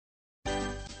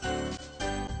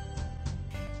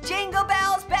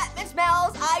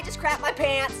crap my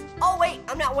pants. Oh wait,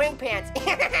 I'm not wearing pants.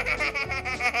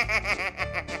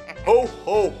 Ho,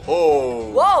 ho,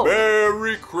 ho. Whoa.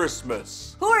 Merry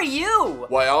Christmas. Who are you?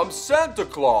 Why, I'm Santa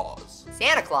Claus.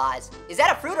 Santa Claus? Is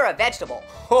that a fruit or a vegetable?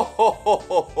 Ho, ho, ho,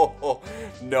 ho, ho, ho.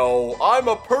 No, I'm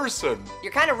a person.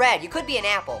 You're kind of red. You could be an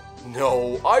apple.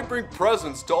 No, I bring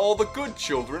presents to all the good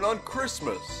children on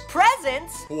Christmas.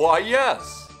 Presents? Why,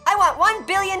 yes. I want $1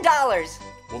 billion.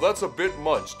 Well, that's a bit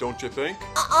much, don't you think?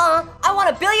 I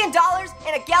want $1 billion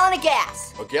and a gallon of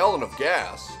gas. A gallon of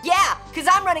gas? Yeah, because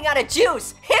I'm running out of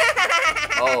juice.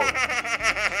 Oh.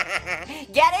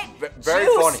 Get it? Very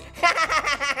Juice. funny.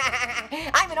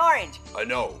 I'm an orange. I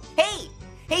know. Hey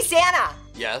Santa.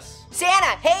 Yes?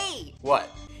 Santa, hey. What?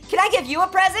 Can I give you a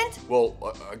present? Well,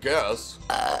 I guess.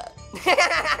 That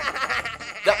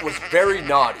was very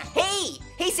naughty. Hey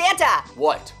Santa.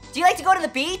 What? Do you like to go to the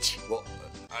beach? Well,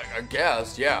 I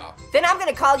guess, yeah. Then I'm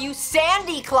gonna call you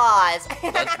Sandy Claus.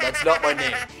 That's not my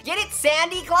name. Get it,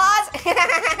 Sandy Claus?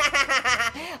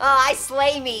 Oh, I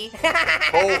slay me.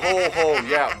 Ho, ho, ho,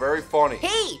 yeah, very funny.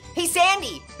 Hey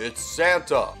Sandy. It's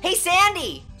Santa. Hey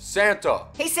Sandy. Santa.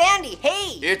 Hey Sandy,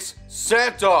 hey. It's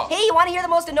Santa. Hey, you wanna hear the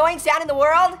most annoying sound in the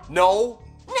world? No.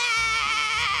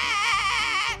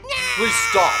 Please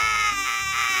stop.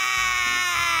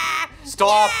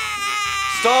 Stop.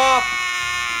 Stop.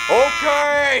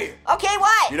 Okay. Okay,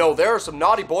 what? You know, there are some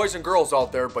naughty boys and girls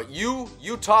out there, but you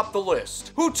top the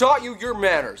list. Who taught you your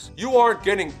manners? You aren't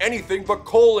getting anything but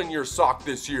coal in your sock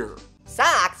this year.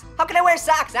 Socks? How can I wear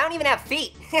socks? I don't even have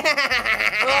feet.